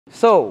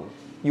So,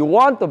 you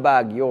want to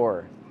bag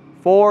your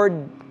Ford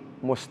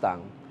Mustang.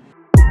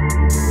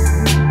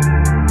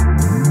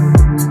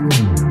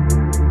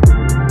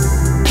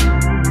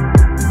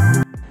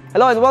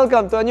 Hello and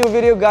welcome to a new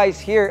video, guys,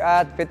 here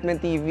at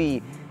Fitment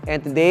TV.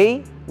 And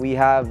today, we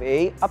have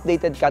a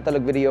updated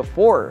catalog video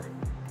for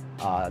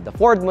the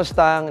Ford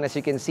Mustang. And as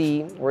you can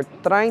see, we're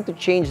trying to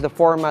change the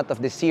format of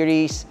the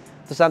series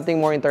to something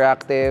more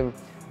interactive.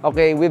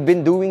 Okay, we've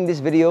been doing these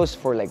videos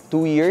for like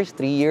 2 years,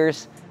 3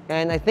 years.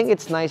 And I think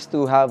it's nice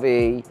to have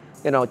a,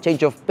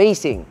 change of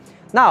pacing.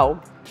 Now,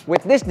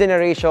 with this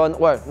generation,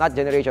 well, not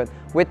generation,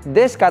 with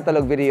this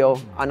catalog video,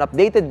 an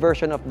updated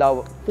version of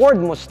the Ford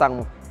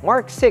Mustang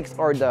Mark 6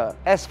 or the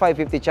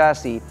S550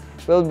 chassis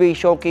will be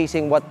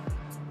showcasing what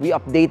we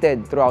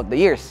updated throughout the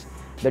years.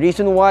 The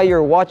reason why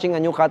you're watching a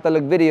new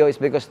catalog video is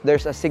because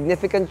there's a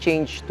significant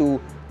change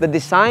to the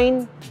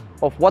design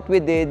of what we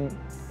did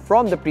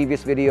from the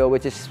previous video,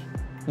 which is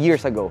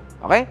years ago,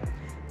 okay?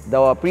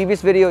 The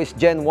previous video is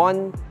Gen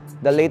 1.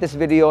 The latest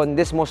video on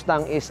this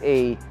Mustang is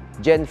a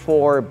Gen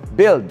 4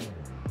 build.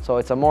 So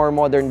it's a more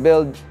modern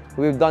build.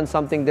 We've done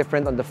something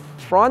different on the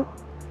front.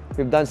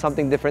 We've done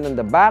something different on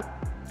the back.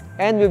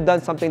 And we've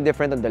done something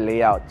different on the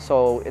layout.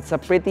 So it's a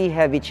pretty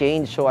heavy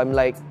change. So I'm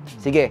like,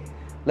 sige,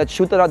 let's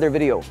shoot another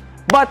video.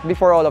 But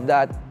before all of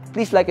that,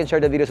 please like and share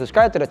the video,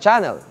 subscribe to the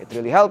channel. It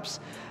really helps.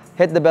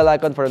 Hit the bell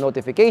icon for a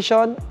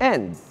notification.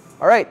 And,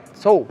 alright,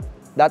 so,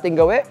 dating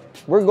gawe,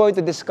 we're going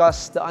to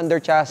discuss the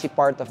under chassis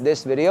part of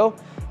this video.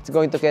 It's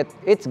going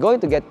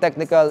to get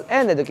technical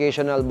and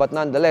educational, but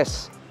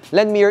nonetheless,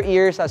 lend me your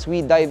ears as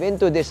we dive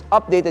into this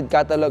updated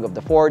catalog of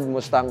the Ford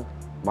Mustang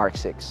Mark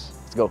 6.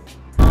 Let's go.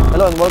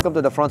 Hello and welcome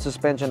to the front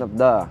suspension of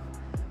the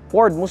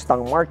Ford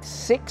Mustang Mark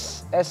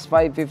 6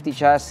 S550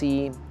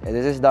 chassis. And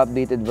this is the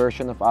updated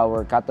version of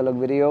our catalog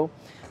video.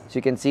 As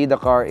you can see, the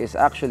car is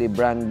actually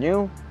brand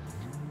new.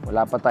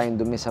 Wala pa tayong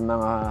dumi sa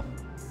mga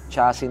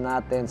chassis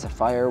natin, sa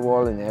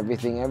firewall and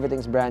everything.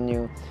 Everything's brand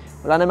new.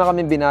 Wala naman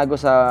kami binago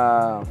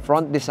sa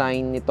front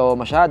design nito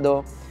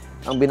masyado.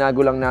 Ang binago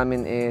lang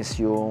namin is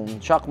yung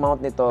shock mount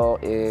nito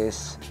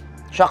is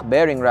shock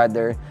bearing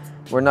rather.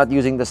 We're not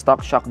using the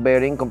stock shock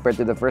bearing compared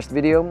to the first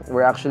video.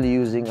 We're actually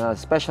using a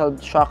special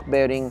shock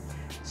bearing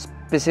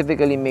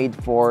specifically made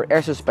for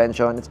air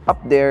suspension. It's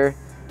up there.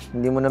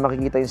 Hindi mo na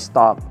makikita yung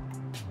stock.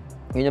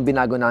 Yun yung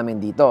binago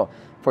namin dito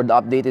for the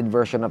updated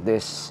version of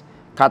this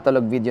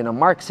catalog video ng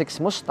Mark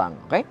 6 Mustang.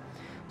 Okay?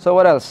 So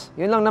what else?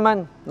 Yun lang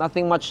naman.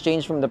 Nothing much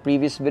changed from the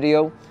previous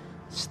video.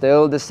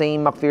 Still the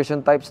same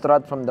McPherson type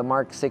strut from the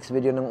Mark 6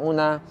 video ng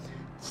una.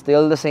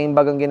 Still the same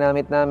bag ang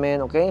ginamit namin.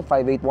 Okay?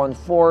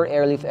 5814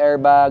 airlift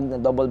airbag na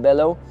double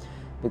bellow.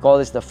 We call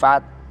this the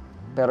FAT.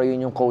 Pero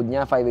yun yung code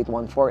niya,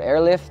 5814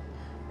 airlift.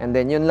 And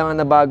then yun lang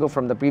ang nabago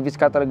from the previous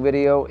catalog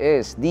video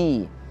is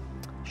the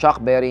shock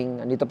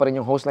bearing. Andito pa rin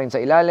yung hose line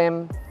sa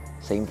ilalim.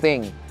 Same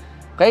thing.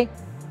 Okay?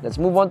 Let's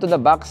move on to the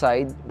back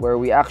side where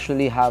we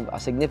actually have a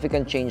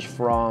significant change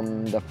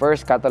from the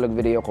first catalog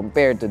video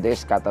compared to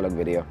this catalog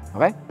video.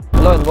 Okay?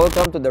 Hello and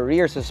welcome to the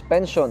rear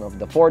suspension of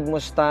the Ford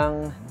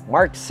Mustang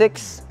Mark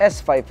 6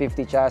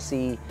 S550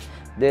 chassis.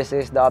 This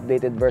is the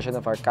updated version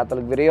of our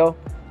catalog video.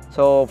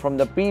 So from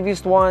the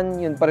previous one,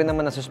 yun pa rin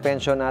naman ang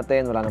suspension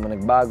natin. Wala naman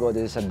nagbago.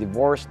 This is a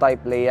divorce type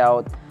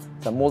layout.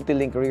 It's a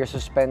multi-link rear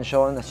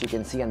suspension. As you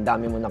can see, ang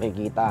dami mo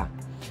nakikita.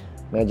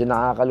 Medyo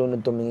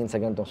nakakalunod tumingin sa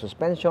ganitong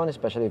suspension,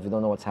 especially if you don't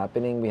know what's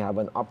happening. We have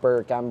an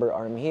upper camber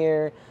arm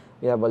here.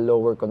 We have a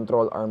lower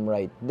control arm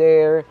right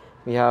there.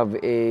 We have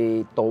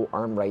a toe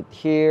arm right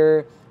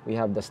here. We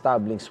have the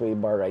stabilizing sway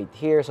bar right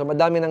here. So,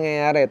 madami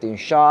nangyayari. Ito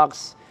yung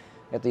shocks.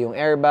 Ito yung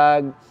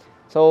airbag.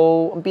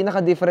 So, ang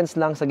pinaka-difference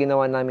lang sa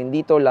ginawa namin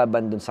dito,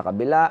 laban dun sa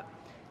kabila,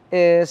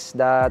 is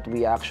that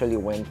we actually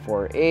went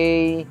for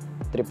a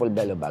triple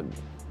bellow bag.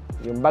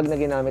 Yung bag na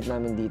ginamit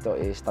namin dito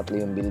is tatlo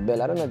yung bilbel.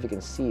 I don't know if you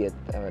can see it.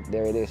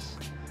 There it is.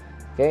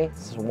 Okay?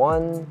 This is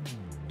 1,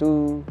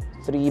 2,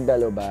 3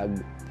 bellow bag.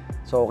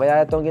 So,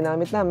 kaya itong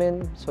ginamit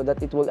namin so that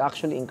it will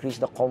actually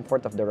increase the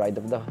comfort of the ride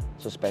of the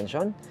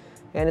suspension.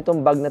 And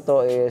itong bag na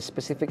to is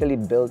specifically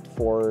built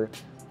for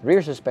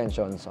rear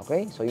suspensions.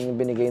 Okay? So, yun yung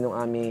binigay ng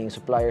aming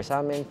supplier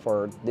sa amin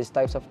for these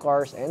types of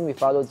cars and we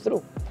followed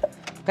through.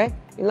 Okay?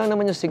 Yun lang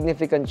naman yung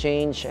significant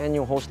change and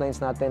yung hose lines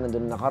natin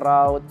nandun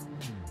naka-route.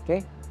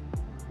 Okay?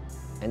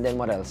 And then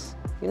what else?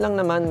 Yun lang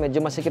naman, medyo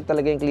masikip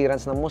talaga yung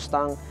clearance ng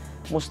Mustang.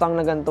 Mustang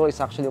na ganito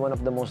is actually one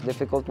of the most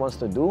difficult ones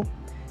to do.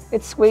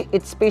 It's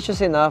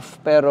spacious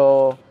enough,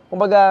 pero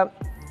kumbaga,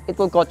 it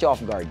will caught you off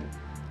guard.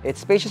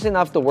 It's spacious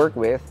enough to work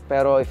with,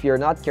 pero if you're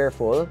not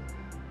careful,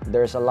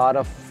 there's a lot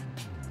of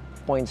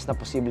points na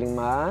posibleng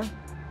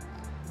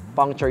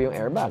ma-puncture yung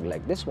airbag.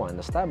 Like this one,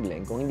 the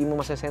stabilizing. Kung hindi mo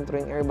masasentro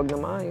yung airbag na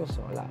maayos,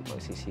 wala,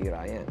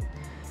 magsisira yan.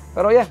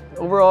 Pero yeah,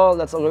 overall,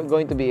 that's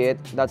going to be it.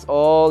 That's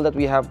all that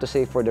we have to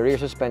say for the rear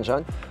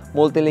suspension.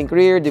 Multi-link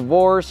rear,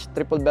 divorce,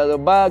 triple bellow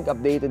bag,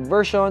 updated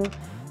version.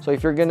 So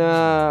if you're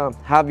gonna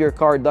have your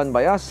car done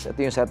by us,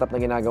 ito yung setup na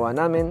ginagawa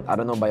namin. I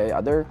don't know by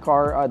other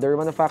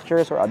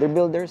manufacturers or other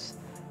builders.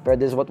 But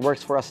this is what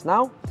works for us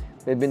now.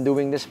 We've been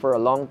doing this for a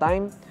long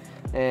time.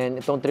 And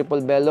itong triple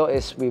bellow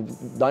is we've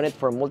done it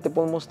for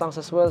multiple Mustangs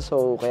as well.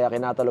 So kaya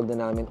kinatalog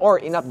na namin or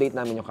in-update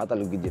namin yung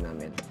catalog video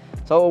namin.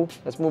 So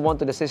let's move on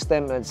to the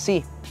system and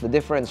see the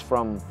difference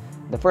from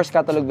the first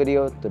catalog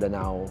video to the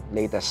now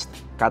latest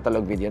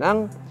catalog video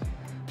ng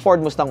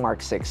Ford Mustang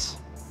Mark 6.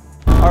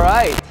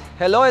 Alright,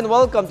 hello and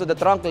welcome to the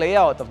trunk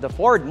layout of the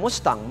Ford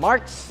Mustang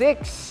Mark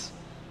 6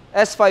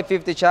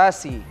 S550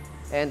 chassis.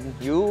 And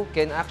you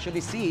can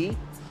actually see,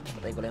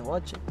 patay ko lang yung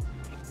kotse,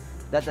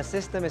 that the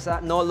system is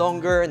no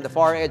longer in the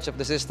far edge of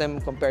the system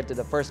compared to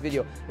the first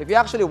video. If you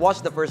actually watch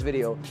the first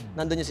video,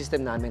 nandun yung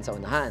system namin sa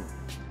unahan.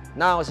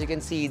 Now, as you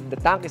can see, the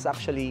tank is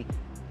actually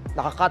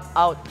naka-cut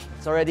out.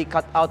 It's already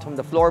cut out from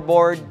the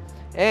floorboard.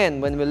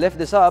 And when we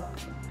lift this up,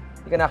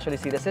 you can actually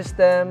see the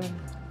system.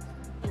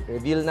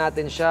 Reveal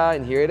natin siya,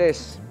 and here it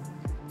is.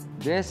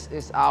 This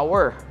is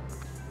our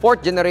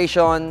 4th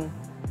generation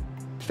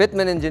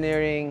Fitment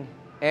engineering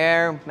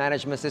air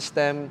management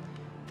system.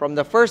 From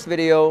the first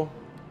video,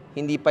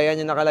 hindi pa yan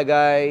yung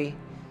nakalagay.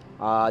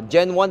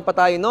 Gen 1 pa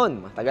tayo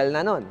nun. Matagal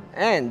na nun.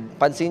 And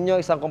pansin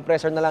nyo, isang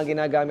compressor na lang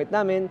ginagamit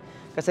namin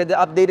kasi the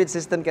updated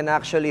system can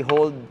actually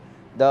hold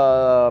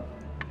the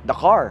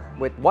car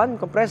with one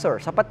compressor.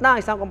 Sapat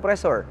na isang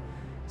compressor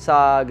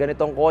sa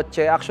ganitong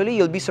kotse. Actually,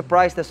 you'll be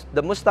surprised that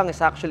the Mustang is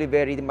actually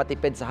very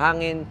matipid sa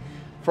hangin.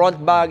 Front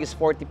bag is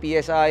 40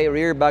 PSI,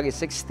 rear bag is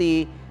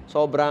 60.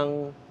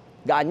 Sobrang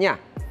gaan niya.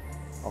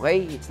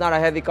 Okay? It's not a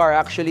heavy car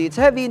actually. It's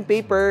heavy in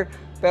paper,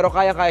 pero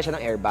kaya-kaya siya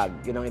ng airbag.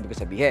 Yun ang ibig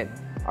sabihin.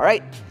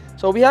 Alright?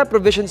 So we have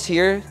provisions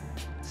here.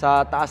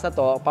 Sa taas na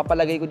to,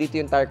 papalagay ko dito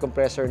yung tire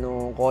compressor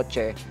ng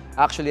kotse.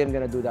 Actually, I'm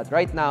gonna do that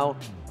right now.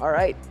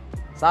 Alright.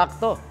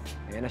 Sakto.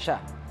 Ayan na siya.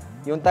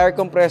 Yung tire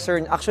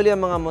compressor, actually,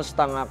 ang mga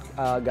Mustang,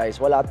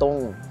 guys,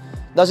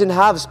 doesn't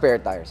have spare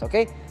tires,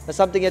 okay? That's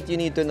something that you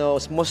need to know.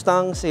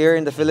 Mustangs here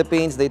in the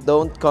Philippines, they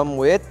don't come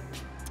with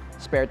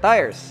spare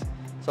tires.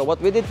 So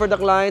what we did for the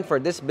client for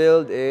this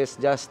build is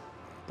just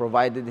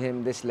provided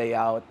him this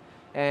layout.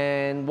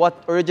 And what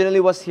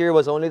originally was here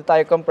was only the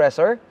tire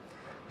compressor.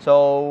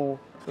 So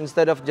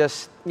instead of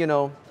just, you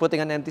know, putting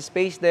an empty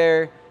space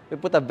there, we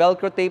put a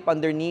Velcro tape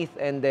underneath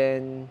and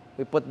then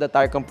we put the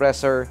tire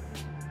compressor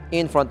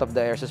in front of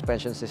the air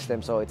suspension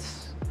system. So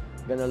it's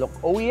gonna look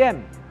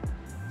OEM.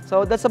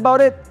 So that's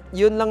about it.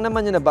 Yun lang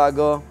naman yung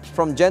nabago.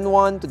 From Gen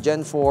 1 to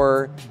Gen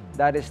 4,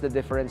 that is the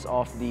difference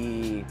of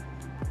the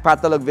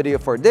catalog video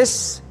for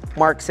this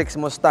Mark 6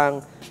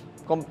 Mustang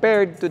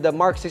compared to the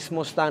Mark 6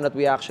 Mustang that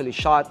we actually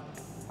shot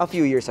a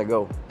few years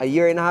ago. A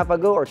year and a half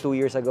ago or 2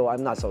 years ago,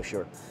 I'm not so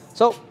sure.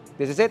 So,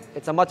 this is it.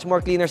 It's a much more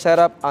cleaner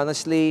setup.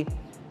 Honestly,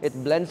 it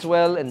blends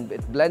well and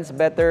it blends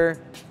better.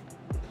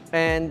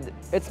 And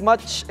it's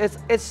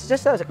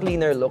just a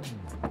cleaner look.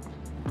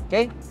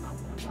 Okay?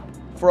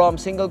 From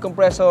dual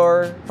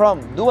compressor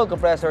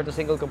to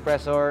single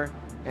compressor,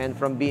 and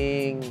from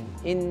being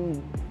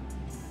in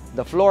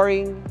the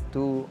flooring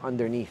to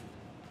underneath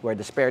where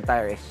the spare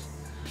tire is.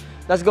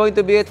 That's going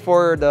to be it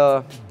for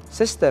the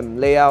system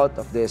layout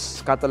of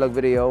this catalog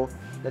video.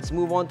 Let's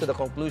move on to the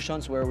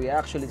conclusions where we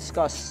actually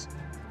discuss,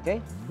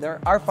 okay, there are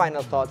our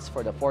final thoughts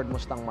for the Ford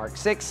Mustang Mark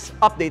 6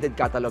 updated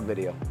catalog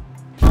video.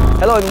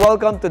 Hello and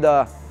welcome to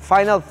the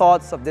final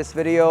thoughts of this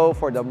video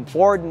for the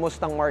Ford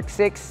Mustang Mark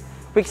 6.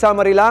 Quick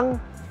summary lang,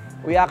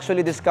 we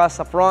actually discussed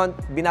sa front,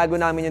 binago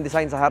namin yung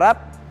design sa harap.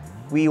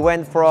 We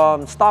went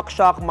from stock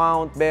shock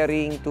mount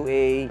bearing to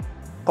a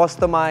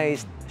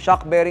customized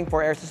shock bearing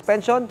for air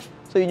suspension.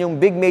 So yun yung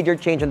big major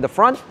change on the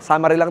front.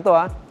 Summary lang to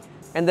ha.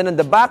 And then on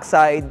the back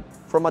side,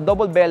 from a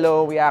double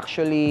bellow, we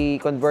actually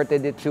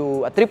converted it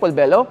to a triple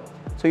bellow.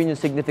 So yun yung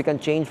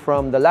significant change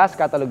from the last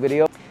catalog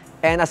video.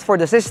 And as for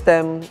the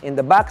system, in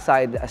the back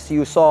side, as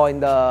you saw in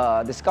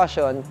the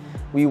discussion,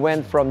 we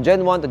went from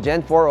Gen 1 to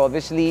Gen 4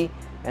 obviously.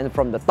 And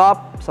from the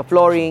top sa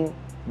flooring,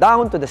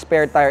 down to the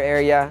spare tire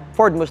area.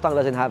 Ford Mustang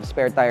doesn't have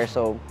spare tires,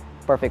 so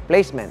perfect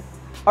placement.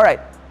 Alright,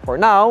 for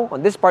now,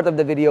 on this part of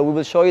the video, we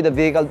will show you the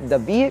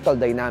vehicle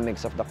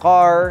dynamics of the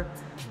car.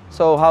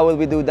 So how will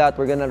we do that?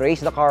 We're gonna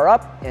raise the car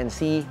up and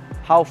see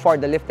how far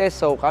the lift is.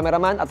 So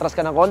cameraman, atras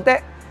ka ng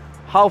konti.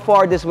 How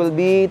far this will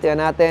be,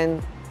 tingnan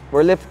natin.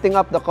 We're lifting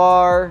up the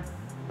car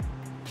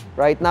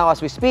right now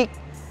as we speak.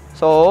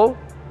 So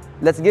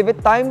let's give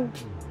it time.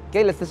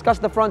 Okay, let's discuss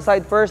the front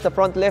side first. The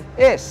front lift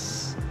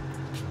is,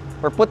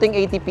 we're putting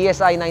 80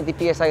 PSI, 90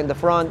 PSI in the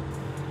front.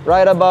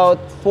 Right about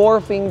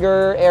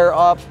 4-finger air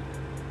up.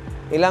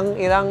 Ilang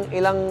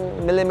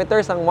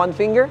millimeters ang 1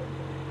 finger?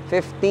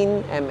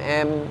 15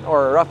 mm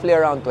or roughly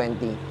around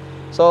 20.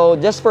 So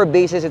just for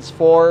basis, it's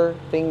 4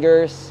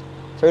 fingers.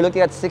 So you're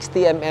looking at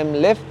 60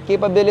 mm lift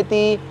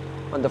capability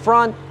on the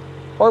front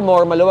or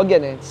more. Maluwag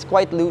yan eh. It's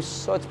quite loose.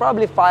 So it's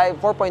probably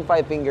 4.5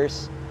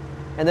 fingers.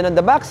 And then on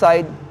the back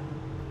side,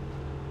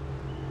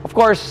 of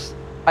course,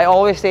 I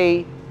always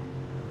say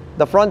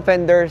the front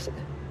fender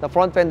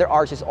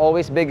arch is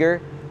always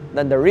bigger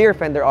than the rear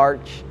fender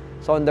arch.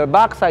 So on the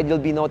back side, you'll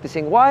be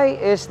noticing why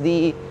is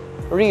the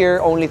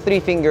rear only 3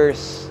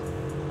 fingers.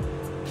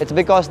 It's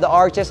because the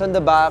arches on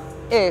the back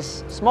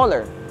is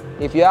smaller.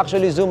 If you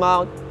actually zoom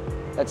out,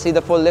 let's see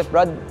the full lift,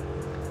 Brad.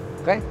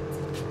 Okay?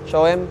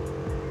 Show him.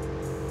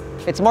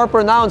 It's more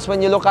pronounced when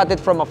you look at it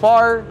from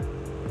afar.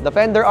 The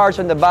fender arch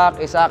on the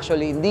back is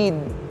actually indeed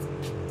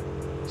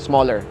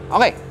smaller.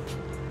 Okay.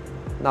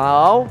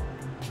 Now,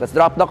 let's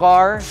drop the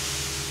car.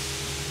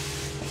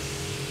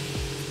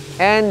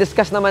 And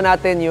discuss naman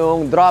natin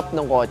yung drop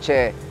ng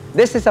kotse.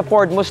 This is a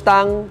Ford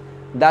Mustang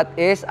that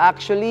is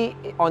actually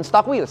on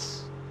stock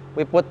wheels.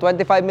 We put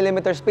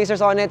 25mm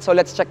spacers on it, so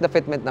let's check the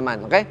fitment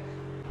naman, okay?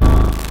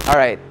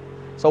 Alright,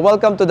 so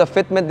welcome to the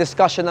fitment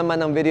discussion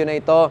naman ng video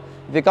na ito.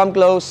 If you come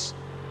close,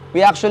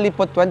 we actually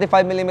put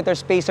 25mm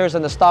spacers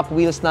on the stock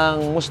wheels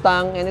ng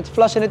Mustang and it's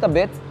flushing it a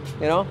bit,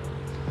 you know?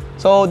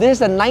 So this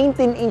is a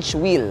 19-inch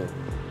wheel.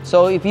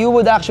 So if you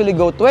would actually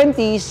go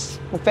 20s,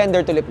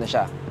 fender tulip na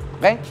siya,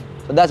 okay?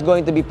 So that's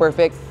going to be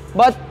perfect.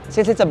 But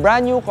since it's a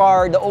brand new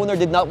car, the owner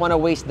did not want to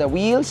waste the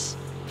wheels,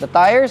 the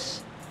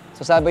tires.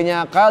 So sabi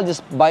niya, Kyle,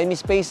 just buy me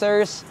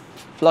spacers,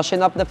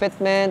 flushing up the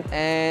fitment,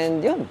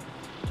 and yun.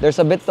 There's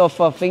a bit of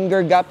a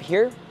finger gap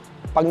here.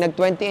 Pag nag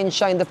 20-inch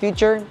siya in the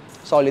future,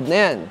 solid na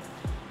yan.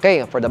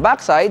 Okay, for the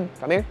back side,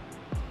 come here.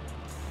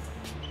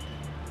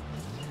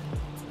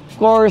 Of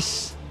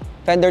course,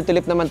 fender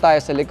tulip naman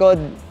tayo sa likod.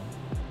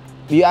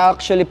 We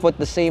actually put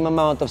the same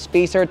amount of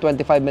spacer,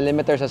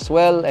 25mm as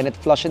well, and it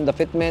flushed the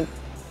fitment.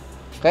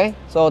 Okay,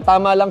 so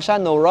tama lang siya,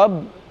 no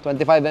rub,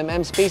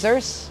 25mm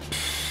spacers.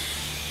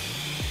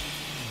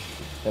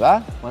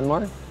 Diba? One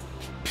more.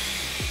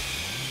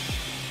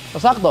 So,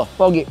 sakto,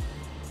 pogi.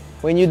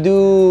 When he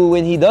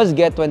does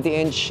get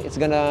 20-inch, it's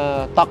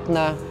gonna tuck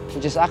na,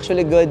 which is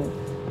actually good.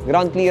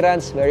 Ground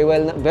clearance, very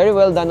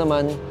well done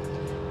naman.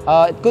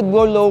 It could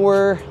go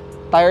lower.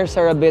 Tires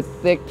are a bit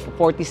thick,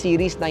 40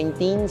 series,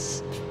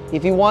 19s.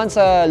 If he wants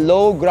a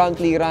low ground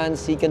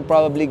clearance, he can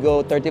probably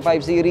go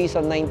 35 series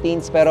on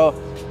 19s. Pero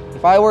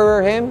if I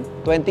were him,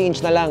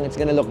 20-inch na lang, it's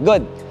gonna look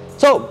good.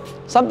 So,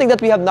 something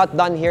that we have not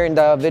done here in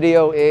the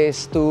video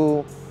is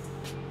to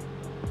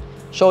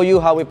show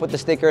you how we put the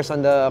stickers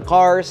on the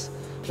cars.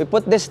 We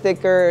put this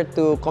sticker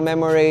to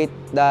commemorate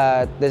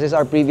that this is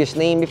our previous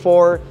name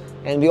before,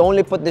 and we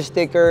only put this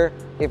sticker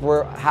if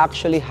we're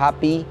actually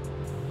happy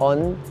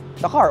on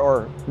the car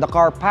or the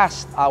car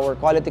passed our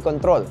quality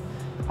control.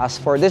 As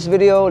for this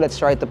video, let's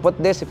try to put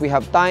this if we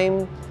have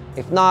time.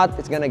 If not,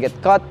 it's gonna get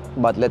cut,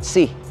 but let's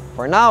see.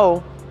 For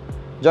now,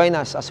 join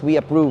us as we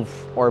approve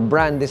or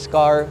brand this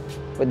car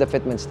with the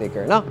fitment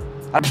sticker. No?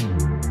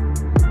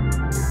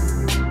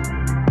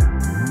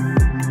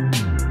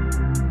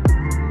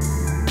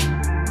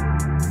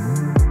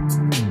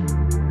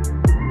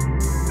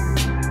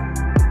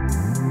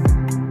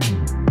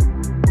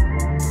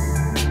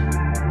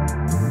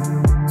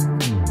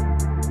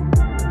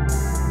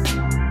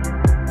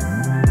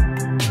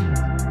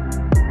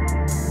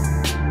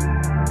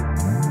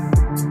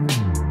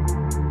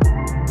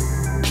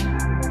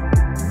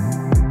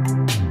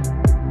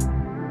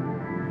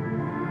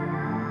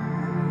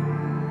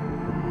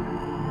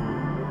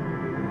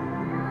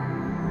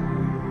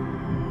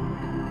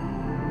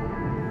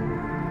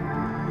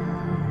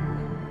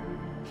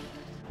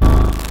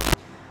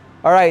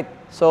 Alright,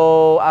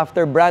 so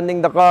after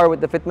branding the car with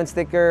the fitment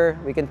sticker,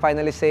 we can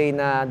finally say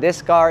na this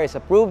car is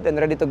approved and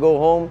ready to go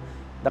home.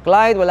 The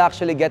client will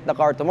actually get the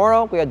car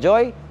tomorrow. Kuya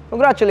Joy,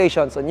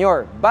 congratulations on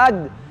your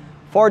bad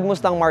Ford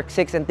Mustang Mark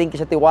 6 and thank you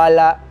sa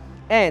tiwala.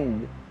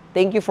 And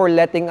thank you for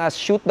letting us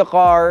shoot the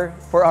car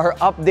for our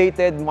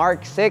updated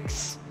Mark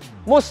 6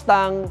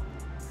 Mustang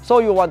So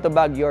You Want to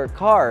Bag Your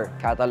Car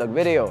catalog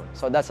video.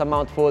 So that's a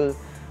mouthful.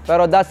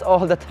 Pero that's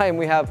all the time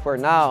we have for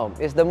now.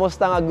 Is the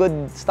Mustang a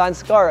good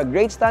stance car? A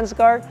great stance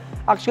car?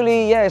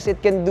 Actually, yes,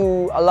 it can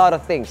do a lot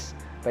of things.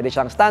 Pwede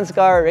siyang stance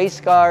car,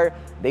 race car,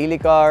 daily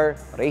car,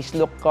 race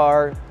look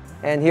car.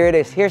 And here it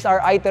is. Here's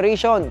our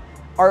iteration,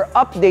 our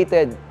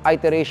updated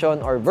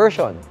iteration or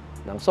version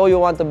ng So You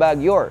Want to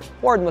Bag Your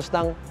Ford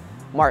Mustang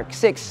Mark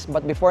 6.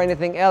 But before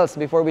anything else,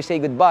 before we say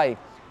goodbye,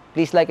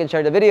 please like and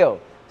share the video.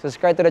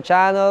 Subscribe to the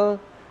channel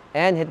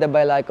and hit the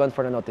bell icon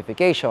for the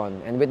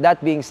notification. And with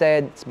that being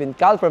said, it's been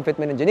Cal from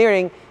Fitment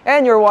Engineering,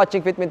 and you're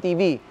watching Fitment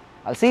TV.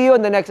 I'll see you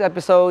in the next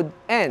episode,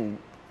 and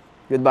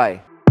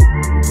goodbye.